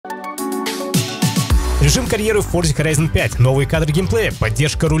Режим карьеры в Forza Horizon 5, новые кадры геймплея,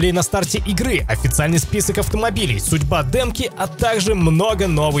 поддержка рулей на старте игры, официальный список автомобилей, судьба демки, а также много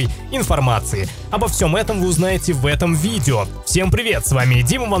новой информации. Обо всем этом вы узнаете в этом видео. Всем привет, с вами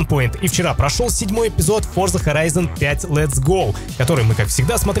Дима Ванпоинт, и вчера прошел 7-й эпизод Forza Horizon 5 Let's Go, который мы, как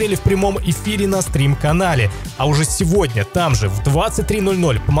всегда, смотрели в прямом эфире на стрим-канале. А уже сегодня, там же, в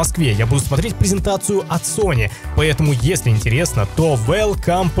 23:00 по Москве, я буду смотреть презентацию от Sony, поэтому, если интересно, то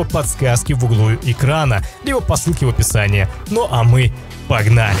welcome по подсказке в углу экрана, либо по ссылке в описании. Ну а мы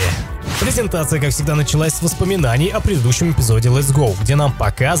погнали! Презентация, как всегда, началась с воспоминаний о предыдущем эпизоде Let's Go, где нам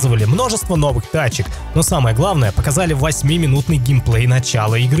показывали множество новых тачек, но самое главное, показали 8-минутный геймплей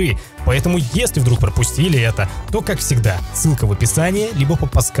начала игры. Поэтому, если вдруг пропустили это, то, как всегда, ссылка в описании, либо по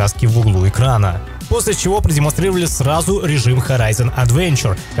подсказке в углу экрана. После чего продемонстрировали сразу режим Horizon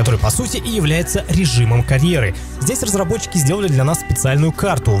Adventure, который по сути и является режимом карьеры. Здесь разработчики сделали для нас специальную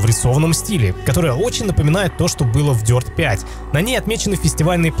карту в рисованном стиле, которая очень напоминает то, что было в Dirt 5. На ней отмечены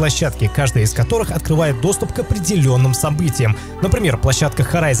фестивальные площадки, каждая из которых открывает доступ к определенным событиям. Например, площадка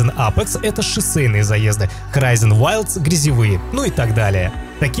Horizon Apex — это шоссейные заезды, Horizon Wilds — грязевые, ну и так далее.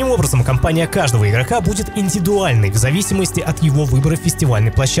 Таким образом, компания каждого игрока будет индивидуальной в зависимости от его выбора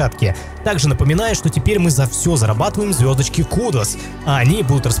фестивальной площадки. Также напоминаю, что теперь мы за все зарабатываем звездочки Kudos, а они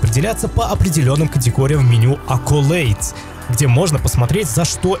будут распределяться по определенным категориям в меню Accolades, где можно посмотреть, за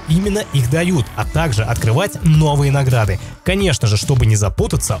что именно их дают, а также открывать новые награды. Конечно же, чтобы не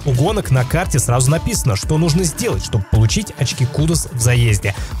запутаться, у гонок на карте сразу написано, что нужно сделать, чтобы получить очки Kudos в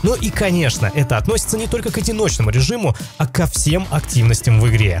заезде. Ну и, конечно, это относится не только к одиночному режиму, а ко всем активностям в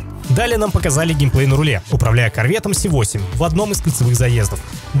игре. Далее нам показали геймплей на руле, управляя корветом C8 в одном из кольцевых заездов.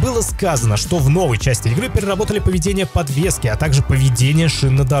 Было сказано, что в новой части игры переработали поведение подвески, а также поведение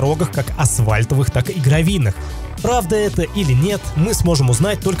шин на дорогах, как асфальтовых, так и гравийных. Правда это или нет, мы сможем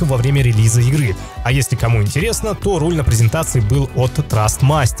узнать только во время релиза игры. А если кому интересно, то руль на презентации был от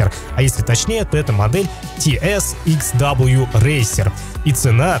Trustmaster, а если точнее, то это модель TSXW Racer. И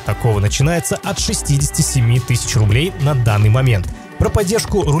цена такого начинается от 67 тысяч рублей на данный момент. Про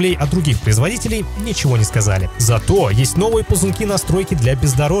поддержку рулей от других производителей ничего не сказали. Зато есть новые ползунки настройки для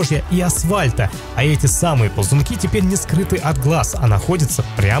бездорожья и асфальта, а эти самые ползунки теперь не скрыты от глаз, а находятся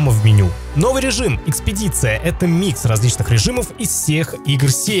прямо в меню. Новый режим «Экспедиция» — это микс различных режимов из всех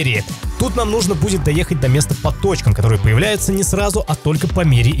игр серии. Тут нам нужно будет доехать до места по точкам, которые появляются не сразу, а только по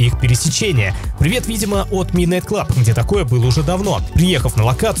мере их пересечения. Привет, видимо, от Midnight Club, где такое было уже давно. Приехав на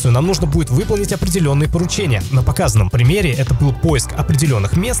локацию, нам нужно будет выполнить определенные поручения. На показанном примере это был поиск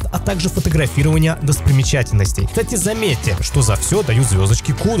определенных мест, а также фотографирование достопримечательностей. Кстати, заметьте, что за все дают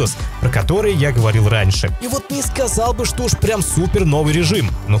звездочки Kudos, про которые я говорил раньше. И вот не сказал бы, что уж прям супер новый режим,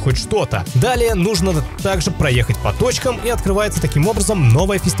 но хоть что-то. Далее нужно также проехать по точкам, и открывается таким образом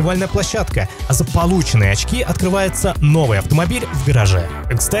новая фестивальная площадка, а за полученные очки открывается новый автомобиль в гараже.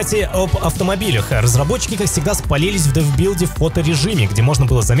 Кстати, об автомобилях. Разработчики, как всегда, спалились в девбилде в фоторежиме, где можно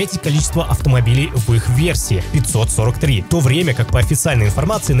было заметить количество автомобилей в их версии — 543, в то время как по официальной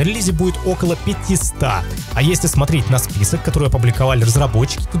информации на релизе будет около 500. А если смотреть на список, который опубликовали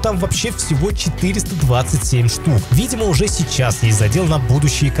разработчики, то там вообще всего 427 штук. Видимо, уже сейчас есть задел на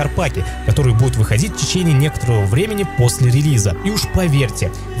будущие карпаки, которые будут выходить в течение некоторого времени после релиза. И уж поверьте,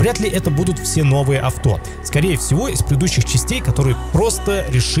 вряд ли это будут все новые авто. Скорее всего, из предыдущих частей, которые просто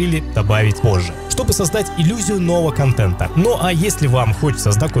решили добавить позже, чтобы создать иллюзию нового контента. Ну а если вам хочется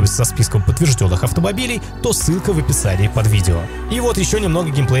ознакомиться со списком подтвержденных автомобилей, то ссылка в описании под видео. И вот еще немного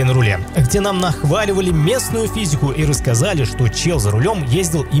геймплея на руле, где нам нахваливали местную физику и рассказали, что чел за рулем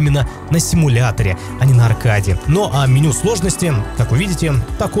ездил именно на симуляторе, а не на аркаде. Ну а меню сложности, как вы видите,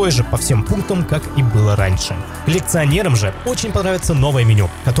 такое же по всем пунктам, как и было раньше. Коллекционерам же очень понравится новое меню,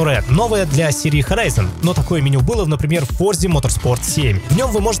 которое новое для серии Horizon, но такое меню было, например, в Forza Motorsport 7. В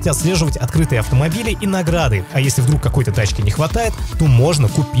нем вы можете отслеживать открытые автомобили и награды, а если вдруг какой-то тачки не хватает, то можно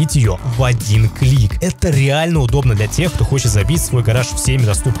купить ее в один клик. Это реально удобно для тех, кто хочет забить свой гараж всеми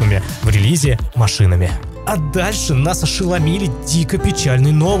доступными в релизе машинами. А дальше нас ошеломили дико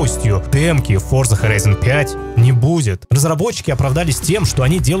печальной новостью. Демки Forza Horizon 5 не будет. Разработчики оправдались тем, что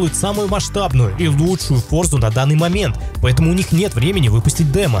они делают самую масштабную и лучшую Forza на данный момент, поэтому у них нет времени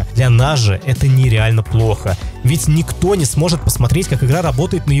выпустить демо. Для нас же это нереально плохо, ведь никто не сможет посмотреть, как игра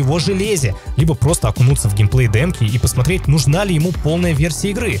работает на его железе, либо просто окунуться в геймплей демки и посмотреть, нужна ли ему полная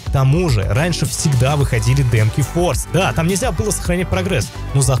версия игры. К тому же, раньше всегда выходили демки Forza. Да, там нельзя было сохранять прогресс,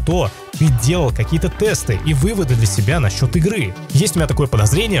 но зато ты делал какие-то тесты и выводы для себя насчет игры. Есть у меня такое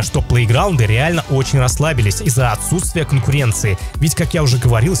подозрение, что плейграунды реально очень расслабились из-за отсутствия конкуренции. Ведь, как я уже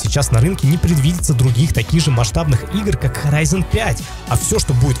говорил, сейчас на рынке не предвидится других таких же масштабных игр, как Horizon 5. А все,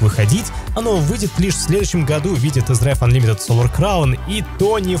 что будет выходить, оно выйдет лишь в следующем году в виде Test Drive Unlimited Solar Crown, и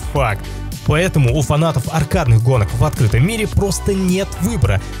то не факт. Поэтому у фанатов аркадных гонок в открытом мире просто нет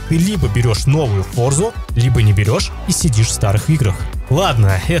выбора. Ты либо берешь новую Форзу, либо не берешь и сидишь в старых играх.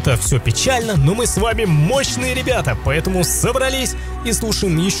 Ладно, это все печально, но мы с вами мощные ребята, поэтому собрались и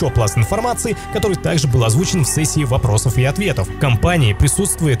слушаем еще пласт информации, который также был озвучен в сессии вопросов и ответов. В компании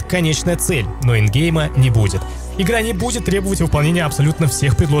присутствует конечная цель, но ингейма не будет. Игра не будет требовать выполнения абсолютно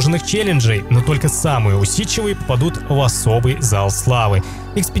всех предложенных челленджей, но только самые усидчивые попадут в особый зал славы.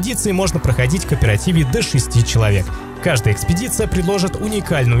 Экспедиции можно проходить в кооперативе до 6 человек. Каждая экспедиция предложит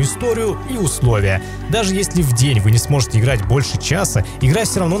уникальную историю и условия. Даже если в день вы не сможете играть больше часа, игра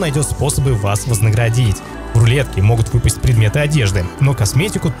все равно найдет способы вас вознаградить. В рулетке могут выпасть предметы одежды, но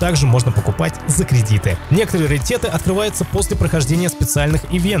косметику также можно покупать за кредиты. Некоторые раритеты открываются после прохождения специальных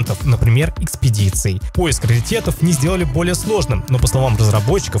ивентов, например, экспедиций. Поиск раритетов не сделали более сложным, но по словам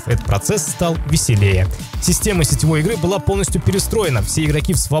разработчиков, этот процесс стал веселее. Система сетевой игры была полностью перестроена, все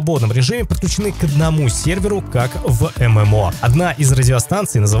игроки в свободном режиме подключены к одному серверу, как в ММО. Одна из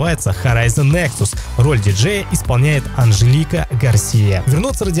радиостанций называется Horizon Nexus. Роль диджея исполняет Анжелика Гарсия.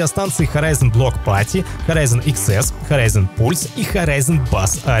 Вернутся радиостанции Horizon Block Party, Horizon XS, Horizon Pulse и Horizon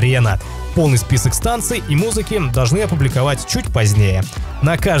Bass Arena. Полный список станций и музыки должны опубликовать чуть позднее.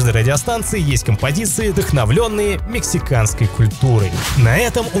 На каждой радиостанции есть композиции, вдохновленные мексиканской культурой. На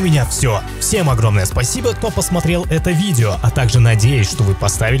этом у меня все. Всем огромное спасибо, кто посмотрел это видео, а также надеюсь, что вы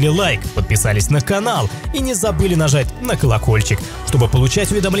поставили лайк, подписались на канал и не забыли нажать на колокольчик, чтобы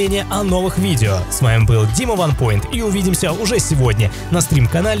получать уведомления о новых видео. С вами был Дима Ванпоинт, и увидимся уже сегодня на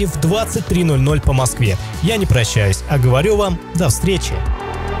стрим-канале в 23:00 по Москве. Я не прощаюсь, а говорю вам до встречи.